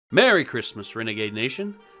Merry Christmas, Renegade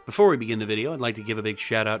Nation. Before we begin the video, I'd like to give a big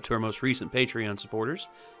shout out to our most recent Patreon supporters,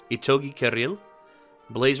 Itogi Kirill,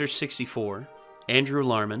 Blazer64, Andrew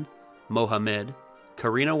Larman, Mohamed,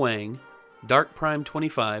 Karina Wang, Dark Prime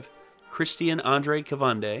 25, Christian Andre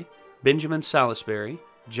Cavande, Benjamin Salisbury,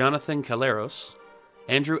 Jonathan Caleros,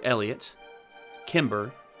 Andrew Elliott,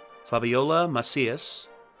 Kimber, Fabiola Macias,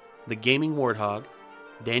 The Gaming Warthog,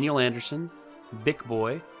 Daniel Anderson, Bick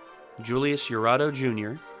Boy, Julius Urado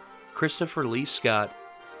Jr., Christopher Lee Scott,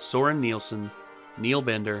 Soren Nielsen, Neil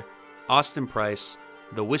Bender, Austin Price,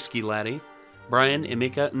 The Whiskey Laddie, Brian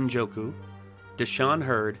Emeka Njoku, Deshaun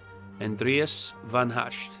Hurd, and Andreas Van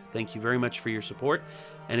Hasht. Thank you very much for your support.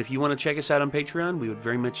 And if you want to check us out on Patreon, we would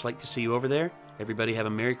very much like to see you over there. Everybody have a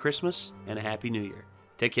Merry Christmas and a Happy New Year.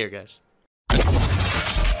 Take care, guys.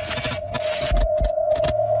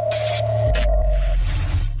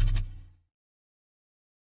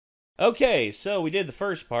 Okay, so we did the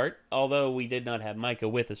first part, although we did not have Micah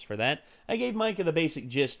with us for that. I gave Micah the basic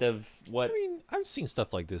gist of what... I mean, I've seen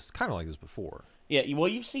stuff like this, kind of like this before. Yeah, well,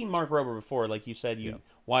 you've seen Mark Rober before. Like you said, you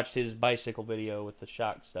watched his bicycle video with the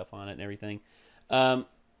shock stuff on it and everything.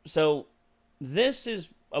 So this is...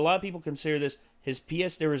 A lot of people consider this his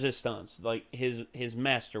pièce de résistance, like his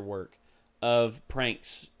masterwork of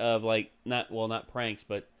pranks, of like, not pranks,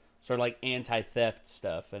 but sort of like anti-theft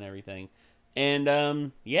stuff and everything.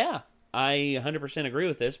 And, yeah, I 100% agree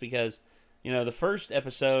with this because, you know, the first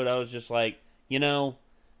episode, I was just like, you know,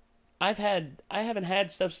 I haven't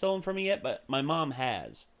had stuff stolen from me yet, but my mom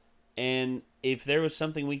has. And if there was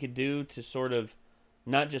something we could do to sort of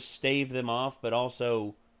not just stave them off, but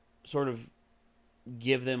also sort of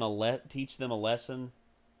give them teach them a lesson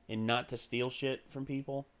and not to steal shit from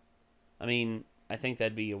people, I mean, I think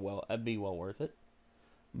that'd be well worth it.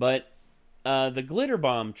 But, the glitter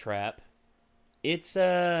bomb trap, it's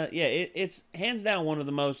it's hands down one of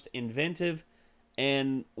the most inventive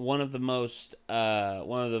and one of the most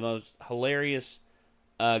hilarious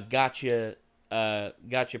gotcha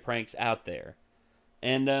pranks out there.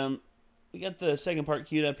 And we got the second part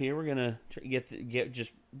queued up here. We're gonna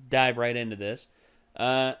just dive right into this.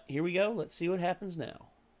 Here we go. Let's see what happens now.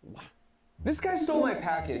 Wow. This guy stole my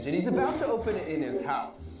package, and he's about to open it in his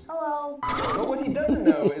house. Hello. But what he doesn't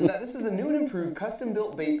know is that this is a new and improved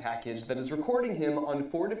custom-built bait package that is recording him on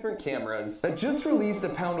 4 different cameras that just released a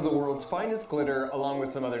pound of the world's finest glitter along with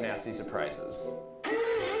some other nasty surprises.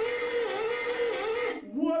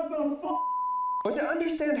 What the fuck? But to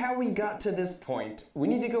understand how we got to this point, we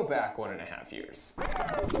need to go back 1.5 years.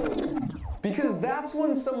 Because that's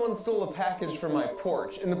when someone stole a package from my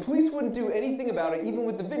porch, and the police wouldn't do anything about it even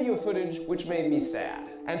with the video footage, which made me sad.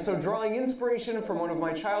 And so, drawing inspiration from one of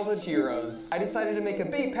my childhood heroes, I decided to make a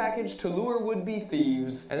bait package to lure would-be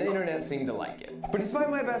thieves, and the internet seemed to like it. But despite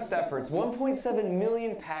my best efforts, 1.7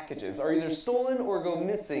 million packages are either stolen or go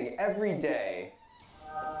missing every day.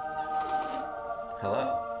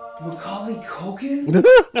 Hello? Macaulay Culkin?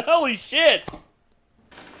 Holy shit!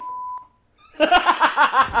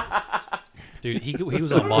 Dude, he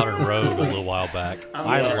was on Modern Road a little while back.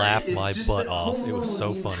 I laughed my butt off. It was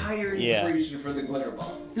so funny. Yeah. For the glitter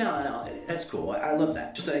bomb. No, that's cool. I love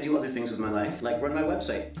that. Just that I do other things with my life, like run my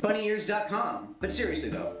website, bunnyears.com. But seriously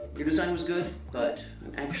though, your design was good, but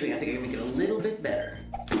actually I think I can make it a little bit better.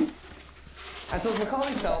 And so with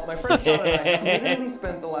Macaulay's help, my friend Sean and I have literally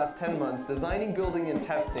spent the last 10 months designing, building, and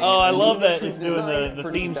testing. Oh, I love that it's doing the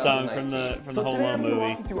theme song from the Home Alone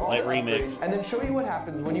movie, like remix. And then show you what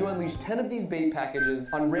happens when you unleash 10 of these bait packages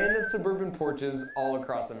on random suburban porches all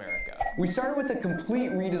across America. We started with a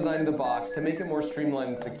complete redesign of the box to make it more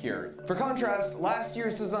streamlined and secure. For contrast, last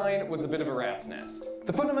year's design was a bit of a rat's nest.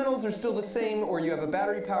 The fundamentals are still the same, or you have a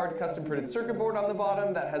battery-powered custom-printed circuit board on the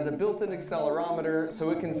bottom that has a built-in accelerometer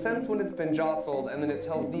so it can sense when it's been jostled, and then it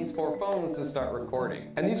tells these 4 phones to start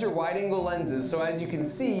recording. And these are wide-angle lenses, so as you can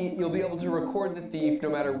see, you'll be able to record the thief no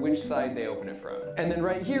matter which side they open it from. And then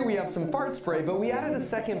right here we have some fart spray, but we added a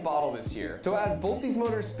second bottle this year. So as both these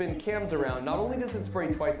motors spin cams around, not only does it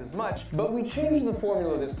spray twice as much, but we changed the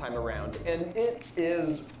formula this time around, and it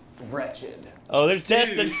is wretched. Oh, there's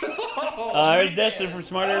Destin. There's Destin from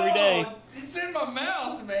Smarter Every Day. It's in my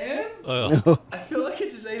mouth, man. I feel like I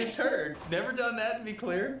just ate a turd. Never done that, to be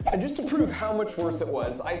clear. And just to prove how much worse it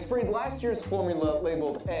was, I sprayed last year's formula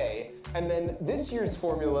labeled A, and then this year's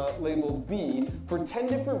formula labeled B for 10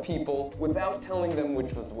 different people without telling them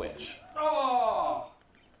which was which. Oh!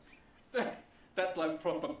 That's like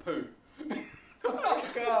proper poo. Oh,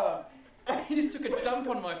 God. He just took a dump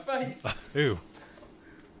on my face. Ew.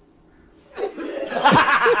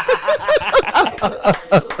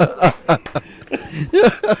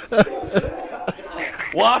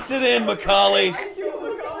 Waft it in, Macaulay. Thank you,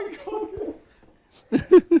 Macaulay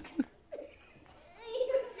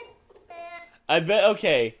I bet.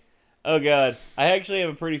 Okay. Oh god, I actually have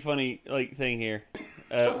a pretty funny thing here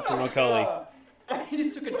from Acoleyte. He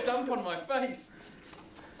just took a dump on my face.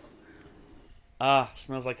 Ah,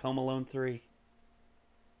 smells like Home Alone 3.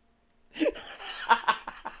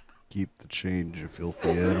 Keep the change, you filthy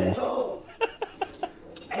animal.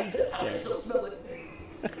 I'm still smelling.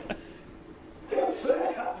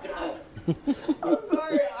 I'm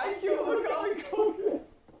sorry, I killed Acoleyte.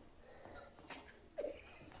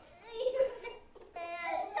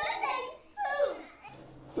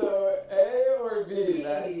 So, A or B?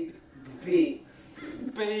 B.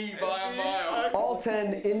 B by a mile. All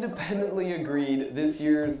 10 independently agreed this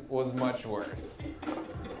year's was much worse.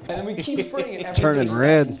 And then we keep spraying it every turning 30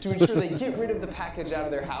 red. seconds to ensure they get rid of the package out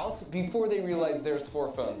of their house before they realize there's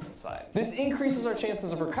 4 phones inside. This increases our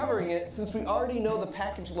chances of recovering it since we already know the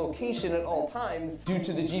package location at all times due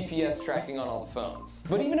to the GPS tracking on all the phones.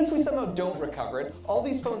 But even if we somehow don't recover it, all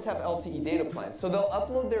these phones have LTE data plans, so they'll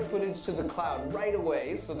upload their footage to the cloud right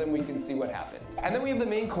away so then we can see what happened. And then we have the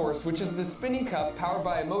main course, which is this spinning cup powered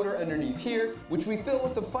by a motor underneath here, which we fill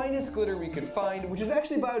with the finest glitter we could find, which is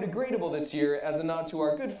actually biodegradable this year as a nod to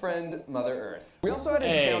our good friend, Mother Earth. We also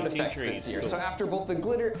added sound effects this year, so after both the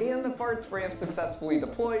glitter and the fart spray have successfully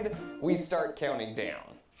deployed, we start counting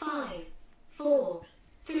down. 5, 4,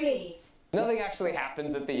 3. Nothing actually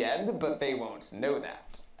happens at the end, but they won't know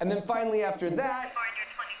that. And then finally after that,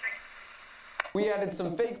 we added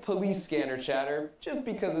some fake police scanner chatter, just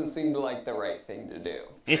because it seemed like the right thing to do.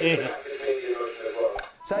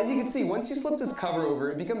 So as you can see, once you slip this cover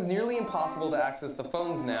over, it becomes nearly impossible to access the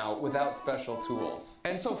phones now without special tools.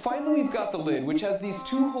 And so finally we've got the lid, which has these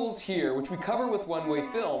 2 holes here, which we cover with one-way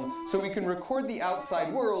film, so we can record the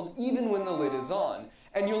outside world even when the lid is on.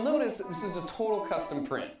 And you'll notice that this is a total custom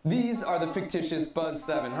print. These are the fictitious Buzz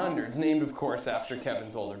 700s, named of course after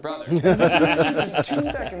Kevin's older brother. If it took just 2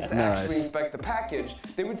 seconds to actually inspect the package,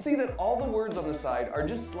 they would see that all the words on the side are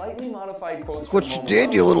just slightly modified quotes from What you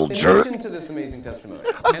did, you little in jerk! addition to this amazing testimony.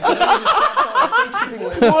 And so then we just slapped on a fake shipping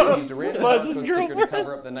label and used a random barcode sticker to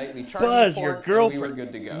cover up the nightly charging port, and we were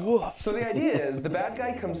good to go. Woof. So the idea is, the bad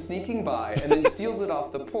guy comes sneaking by and then steals it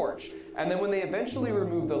off the porch, and then when they eventually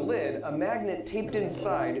remove the lid, a magnet taped inside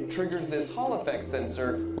triggers this Hall effect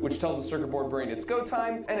sensor, which tells the circuit board brain it's go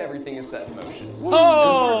time, and everything is set in motion. And as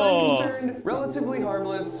far as I'm concerned, relatively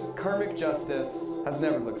harmless, karmic justice has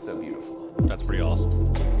never looked so beautiful. That's pretty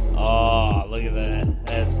awesome. Oh, look at that.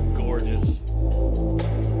 That's gorgeous.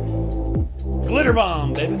 Glitter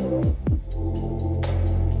bomb, baby.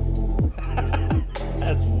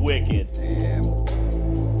 That's wicked. Damn.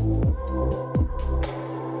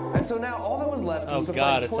 And so now all that was left was to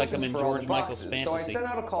find it's like porches I'm in for all the George Michael's boxes. So I fantasy. sent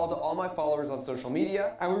out a call to all my followers on social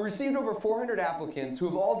media, and we received over 400 applicants who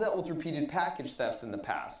have all dealt with repeated package thefts in the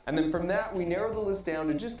past. And then from that, we narrowed the list down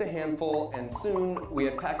to just a handful, and soon we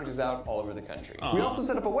had packages out all over the country. We also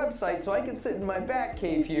set up a website so I could sit in my back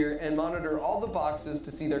cave here and monitor all the boxes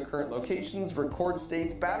to see their current locations, record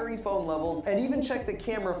states, battery phone levels, and even check the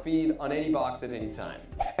camera feed on any box at any time.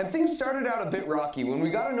 And things started out a bit rocky when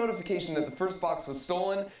we got a notification that the first box was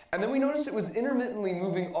stolen, and then we noticed it was intermittently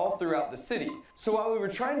moving all throughout the city. So while we were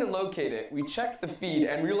trying to locate it, we checked the feed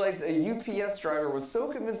and realized a UPS driver was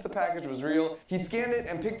so convinced the package was real, he scanned it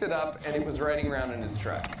and picked it up, and it was riding around in his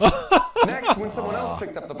truck. Next, when someone else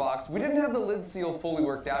picked up the box, we didn't have the lid seal fully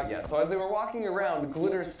worked out yet, so as they were walking around,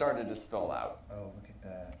 glitter started to spill out. Oh, look at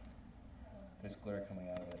that. There's glitter coming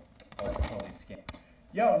out of it. Oh, it's totally scam.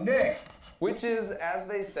 Yo, Nick! Which is, as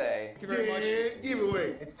they say, Thank you very much. Give it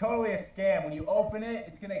away. It's totally a scam. When you open it,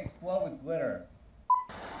 it's gonna explode with glitter.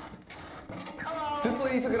 this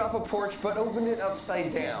lady took it off a porch but opened it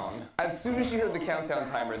upside down. As soon as she heard the countdown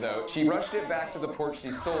timer though, she rushed it back to the porch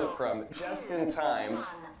she stole it from just in time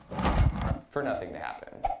for nothing to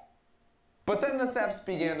happen. But then the thefts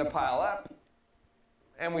began to pile up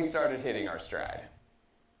and we started hitting our stride.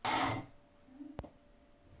 Oh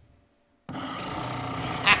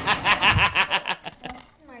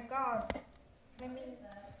my god.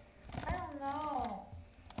 I don't know.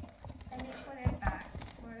 Let me put it back.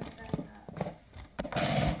 Where is that?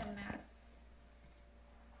 The mess.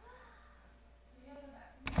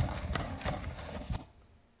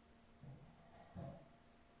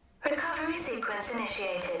 Recovery sequence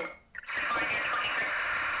initiated.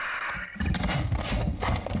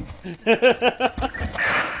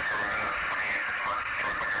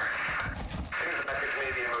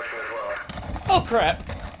 Oh crap.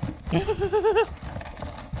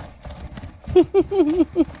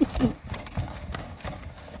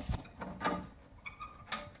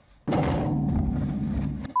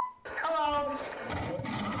 Hello.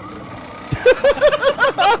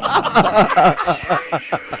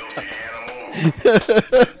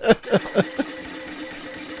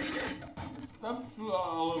 Stuff flew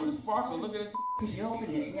all over the sparkle. Look at this. Because you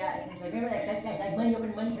opened it, yeah. It's like, remember that money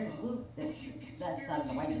open, money turned blue? That's out of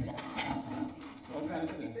the white. All kind of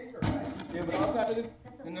thing. Yeah, but all kind of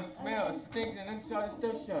and the smell, it stinks, and then all this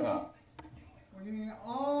stuff shut up. What do you mean?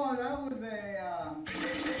 Oh, that was a,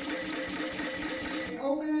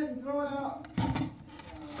 open it and throw it out.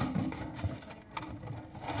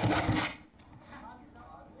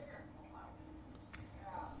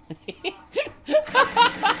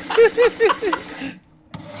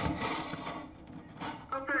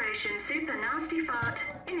 Operation Super Nasty Fart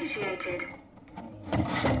initiated.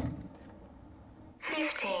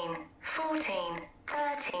 15, 14,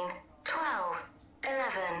 13, 12,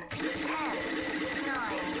 11, 10,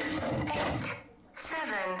 9, 8,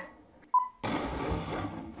 7.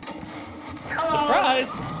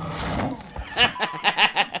 Surprise!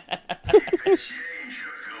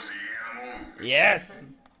 Yes!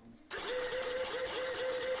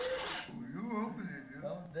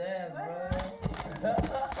 I'm dead, bro.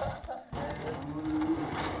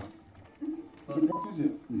 What is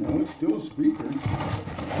it? No, it's still a speaker.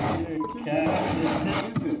 What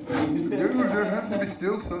is it? There has to be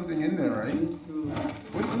still something in there, right?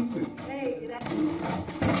 What is it? Hey, that's...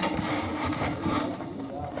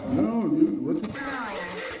 No, dude, what's it?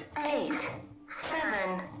 9, 8,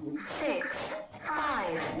 7, 6,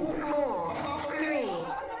 5, 4, 3,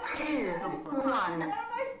 2, 1.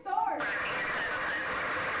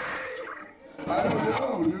 I don't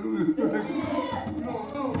know, dude.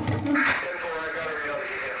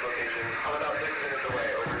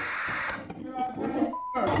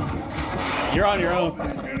 You're on your own.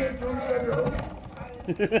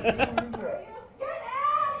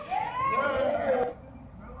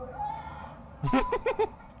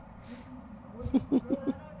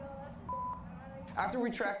 After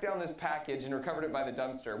we tracked down this package and recovered it by the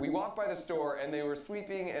dumpster, we walked by the store and they were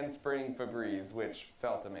sweeping and spraying Febreze, which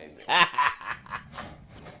felt amazing. Babe,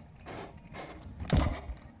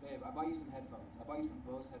 I bought you some headphones. I bought you some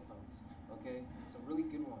Bose headphones, okay? Some really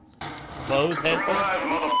good ones. Bose headphones?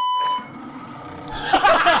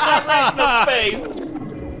 Right in the face!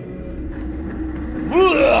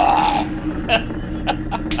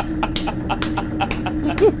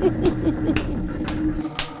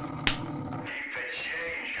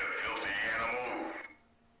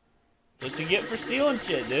 What you get for stealing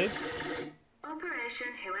shit, dude? Operation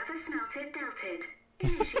Whoever Smelt It Dealt It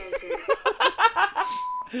initiated.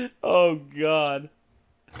 Oh, God.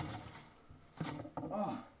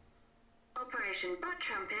 Oh. Operation Butt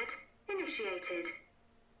Trumpet initiated.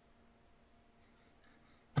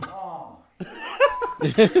 Oh.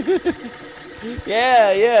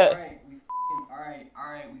 Yeah, yeah.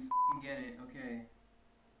 Alright, we get it, okay.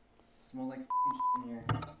 Smells like shit in here.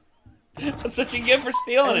 That's what you get for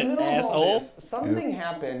stealing it, asshole. Something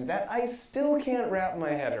happened that I still can't wrap my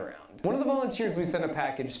head around. One of the volunteers we sent a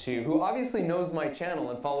package to, who obviously knows my channel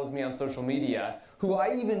and follows me on social media, who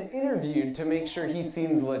I even interviewed to make sure he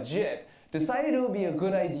seemed legit, decided it would be a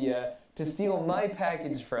good idea to steal my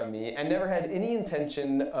package from me and never had any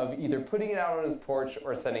intention of either putting it out on his porch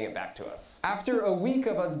or sending it back to us. After a week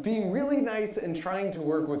of us being really nice and trying to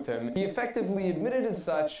work with him, he effectively admitted as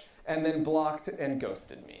such and then blocked and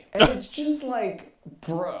ghosted me. And it's just like,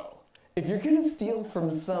 bro, if you're gonna steal from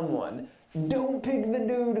someone, don't pick the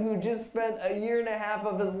dude who just spent a year and a half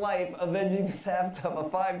of his life avenging the theft of a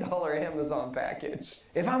 $5 Amazon package.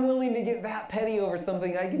 If I'm willing to get that petty over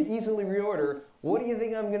something I can easily reorder, what do you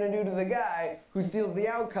think I'm gonna do to the guy who steals the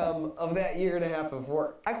outcome of that year and a half of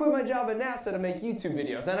work? I quit my job at NASA to make YouTube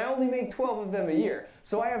videos, and I only make 12 of them a year.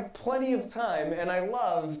 So I have plenty of time, and I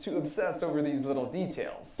love to obsess over these little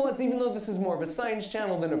details. Plus, even though this is more of a science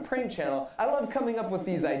channel than a prank channel, I love coming up with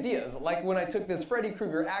these ideas, like when I took this Freddy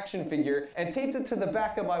Krueger action figure and taped it to the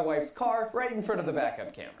back of my wife's car right in front of the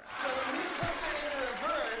backup camera.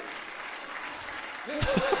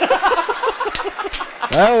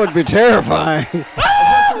 That would be terrifying.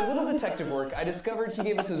 After a little detective work, I discovered he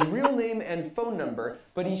gave us his real name and phone number,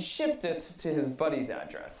 but he shipped it to his buddy's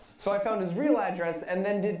address. So I found his real address and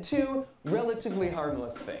then did two relatively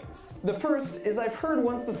harmless things. The first is I've heard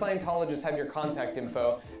once the Scientologists have your contact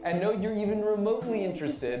info and know you're even remotely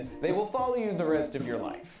interested, they will follow you the rest of your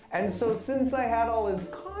life. And so since I had all his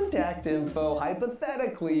contact info,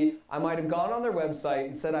 hypothetically, I might have gone on their website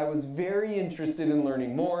and said I was very interested in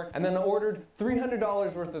learning more, and then ordered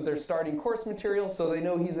 $300 worth of their starting course material so they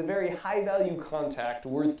know he's a very a high-value contact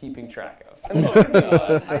worth keeping track of. And the second thing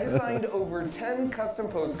was, I designed over 10 custom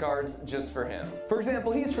postcards just for him. For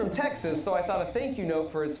example, he's from Texas, so I thought a thank you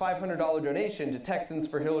note for his $500 donation to Texans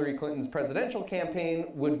for Hillary Clinton's presidential campaign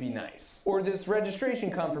would be nice. Or this registration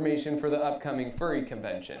confirmation for the upcoming furry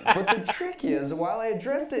convention. But the trick is, while I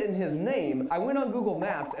addressed it in his name, I went on Google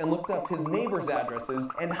Maps and looked up his neighbors' addresses,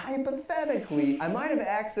 and hypothetically, I might have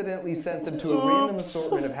accidentally sent them to a random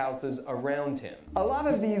assortment of houses around him. A lot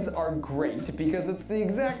of these are great because it's the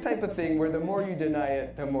exact type of thing where the more you deny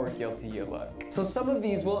it, the more guilty you look. So some of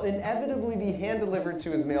these will inevitably be hand-delivered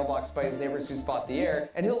to his mailbox by his neighbors who spot the air,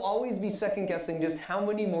 and he'll always be second-guessing just how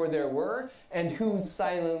many more there were and who's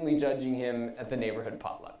silently judging him at the neighborhood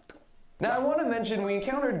potluck. Now I want to mention we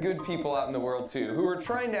encountered good people out in the world too, who were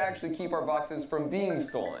trying to actually keep our boxes from being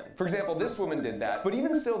stolen. For example, this woman did that, but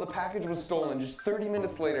even still the package was stolen just 30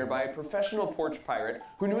 minutes later by a professional porch pirate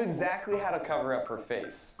who knew exactly how to cover up her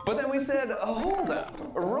face. But then we said, hold up,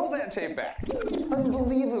 roll that tape back.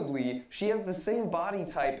 Unbelievably, she has the same body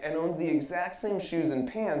type and owns the exact same shoes and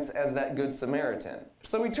pants as that Good Samaritan.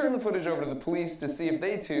 So we turned the footage over to the police to see if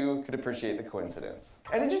they too could appreciate the coincidence.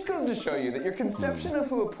 And it just goes to show you that your conception of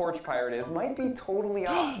who a porch pirate is might be totally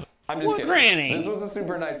off. I'm just kidding. Granny. This was a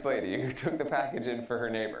super nice lady who took the package in for her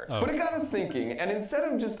neighbor. But it got us thinking, and instead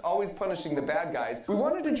of just always punishing the bad guys, we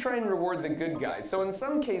wanted to try and reward the good guys. So in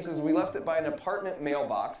some cases, we left it by an apartment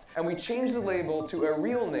mailbox, and we changed the label to a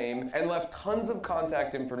real name and left tons of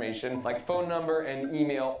contact information, like phone number and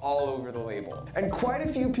email, all over the label. And quite a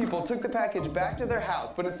few people took the package back to their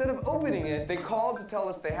house, but instead of opening it, they called to tell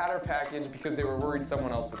us they had our package because they were worried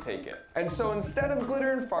someone else would take it. And so instead of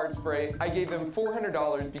glitter and fart spray, I gave them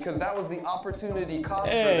 $400 because that was the opportunity cost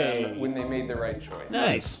for them when they made the right choice.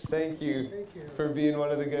 Nice. Thank you for being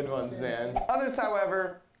one of the good ones, man. Others,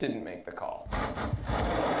 however, didn't make the call.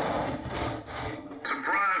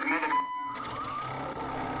 Surprise, mother.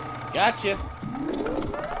 Gotcha.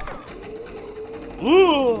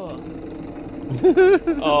 Ooh.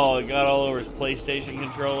 Oh, it got all over his PlayStation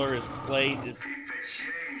controller, his plate, his...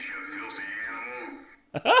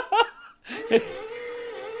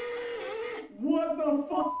 What the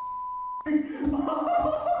fuck?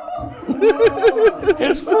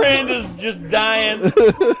 His friend is just dying.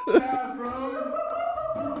 Yeah, bro.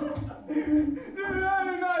 Dude, that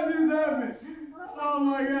did not just happen. Oh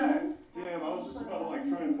my god. Damn, I was just about to like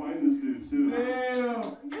try and find this dude too. Damn.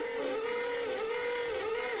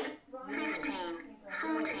 15,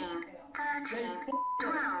 14, 13,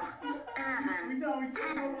 12, 11, 10, 9,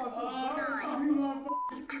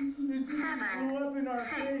 8, 7,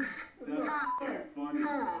 6, 5, 4,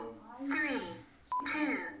 3,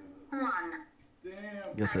 2, 1.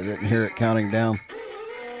 Guess I didn't hear it counting down.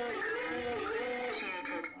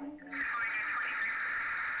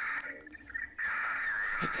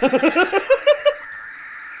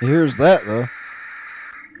 Here's that though.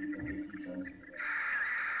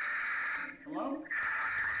 Hello?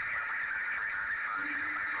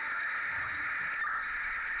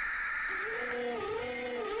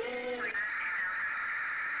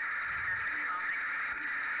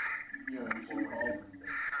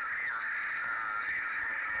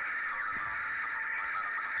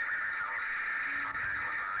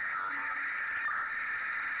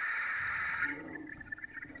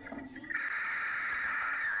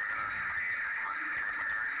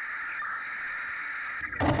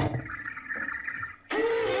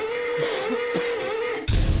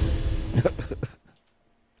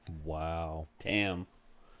 Wow. Damn.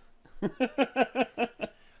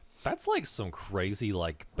 That's like some crazy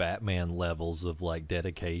like Batman levels of like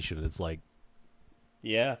dedication. It's like,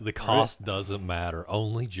 yeah, the cost doesn't matter,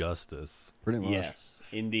 only justice. Pretty much. Yes,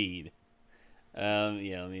 indeed.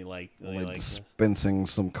 Yeah, let me like dispensing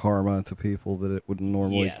some karma to people that it wouldn't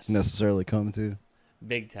normally necessarily come to.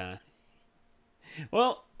 Big time.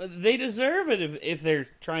 Well, they deserve it if they're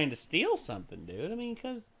trying to steal something, dude. I mean,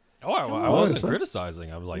 because... Oh, I wasn't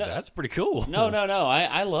criticizing. I was like, no, that's pretty cool. No.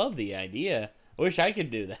 I love the idea. I wish I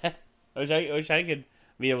could do that. I wish I could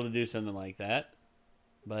be able to do something like that.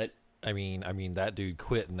 But I mean, that dude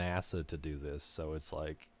quit NASA to do this, so it's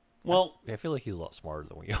like, well, I feel like he's a lot smarter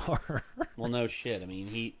than we are. Well, no shit. I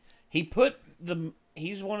mean, he's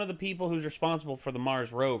one of the people who's responsible for the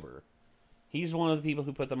Mars rover. He's one of the people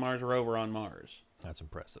who put the Mars rover on Mars. That's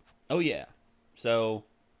impressive. Oh yeah. So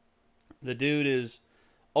the dude is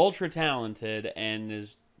ultra talented and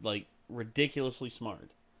is like ridiculously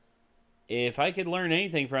smart. If I could learn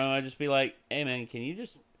anything from him, I'd just be like, "Hey man, can you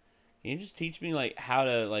just teach me like how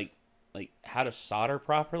to how to solder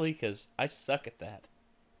properly? Because I suck at that."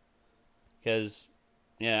 Because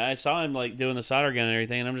yeah, I saw him like doing the solder gun and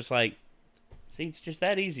everything, and I'm just like, See, it's just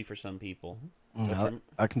that easy for some people.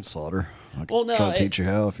 I can solder. I can Well, no, try to teach you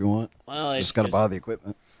how if you want. Well, just got to buy the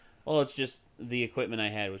equipment. Well, it's just the equipment I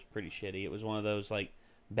had was pretty shitty. It was one of those like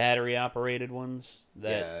battery operated ones.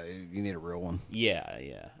 That, yeah, you need a real one. Yeah,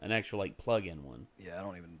 an actual like plug-in one. Yeah, I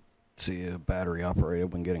don't even see a battery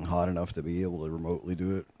operated one getting hot enough to be able to remotely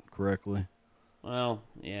do it correctly. Well,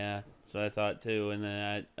 yeah, so I thought too, and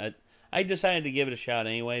then I decided to give it a shot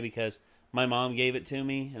anyway because my mom gave it to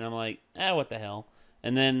me, and I'm like, what the hell?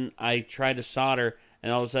 And then I tried to solder, and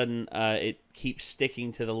all of a sudden it keeps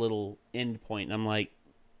sticking to the little end point, and I'm like,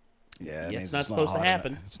 yeah, it's not supposed to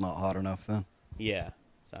happen. It's not hot enough then. Yeah,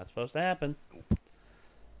 it's not supposed to happen.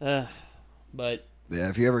 But yeah,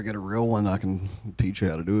 if you ever get a real one, I can teach you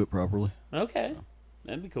how to do it properly. Okay,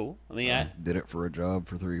 that'd be cool. I mean, I did it for a job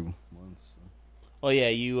for 3 months. So. Well, yeah,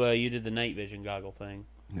 you did the night vision goggle thing.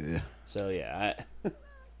 Yeah. So yeah,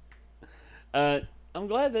 I'm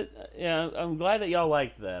glad that y'all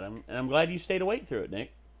liked that. I'm glad you stayed awake through it,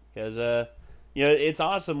 Nick, because it's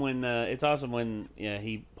awesome when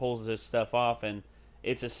he pulls this stuff off and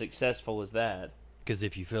it's as successful as that. Because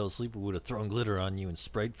if you fell asleep, we would have thrown glitter on you and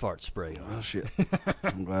sprayed fart spray on. Oh shit!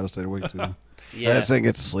 I'm glad I stayed awake too. Yeah. I just didn't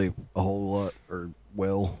get to sleep a whole lot or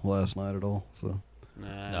last night at all. So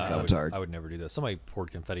I'm tired. I would never do that. Somebody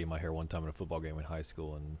poured confetti in my hair one time in a football game in high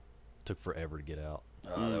school and took forever to get out.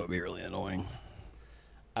 That would be really annoying.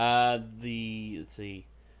 Let's see.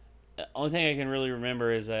 The only thing I can really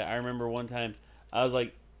remember is I remember one time I was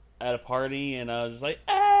like at a party and I was just like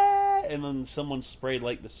and then someone sprayed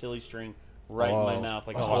like the silly string right in my mouth,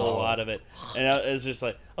 like a whole lot of it, and it was just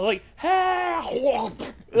like I was like,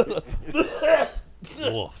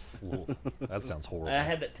 that sounds horrible. I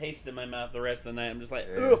had that taste in my mouth the rest of the night. I'm just like,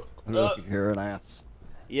 you're an ass.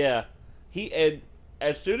 Yeah,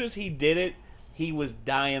 as soon as he did it, he was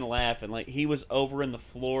dying laughing, like he was over in the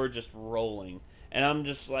floor just rolling, and I'm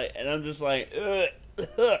just like,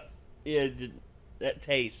 yeah, that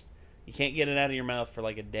taste, you can't get it out of your mouth for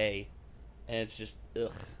like a day, and it's just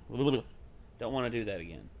don't want to do that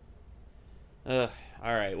again. All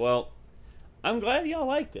right, well, I'm glad y'all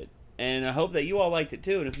liked it, and I hope that you all liked it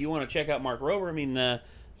too. And if you want to check out Mark Rober, I mean,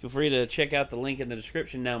 feel free to check out the link in the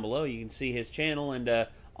description down below. You can see his channel and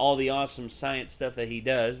all the awesome science stuff that he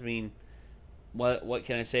does. I mean, what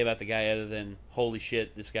can I say about the guy other than holy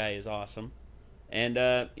shit, this guy is awesome. And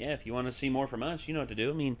yeah, if you want to see more from us, you know what to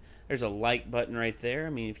do. I mean, there's a like button right there.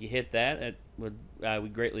 I mean, if you hit that, it would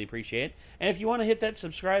we'd greatly appreciate it. And if you want to hit that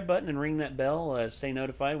subscribe button and ring that bell, stay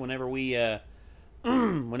notified whenever we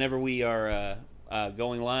whenever we are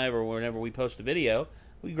going live or whenever we post a video,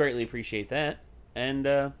 we greatly appreciate that. And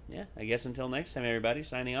yeah, I guess until next time, everybody,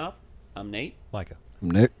 signing off. I'm Nate. Micah. I'm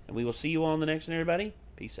Nick. And we will see you all in the next one, everybody.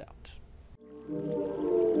 Peace out.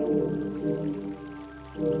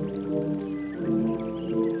 Thank you.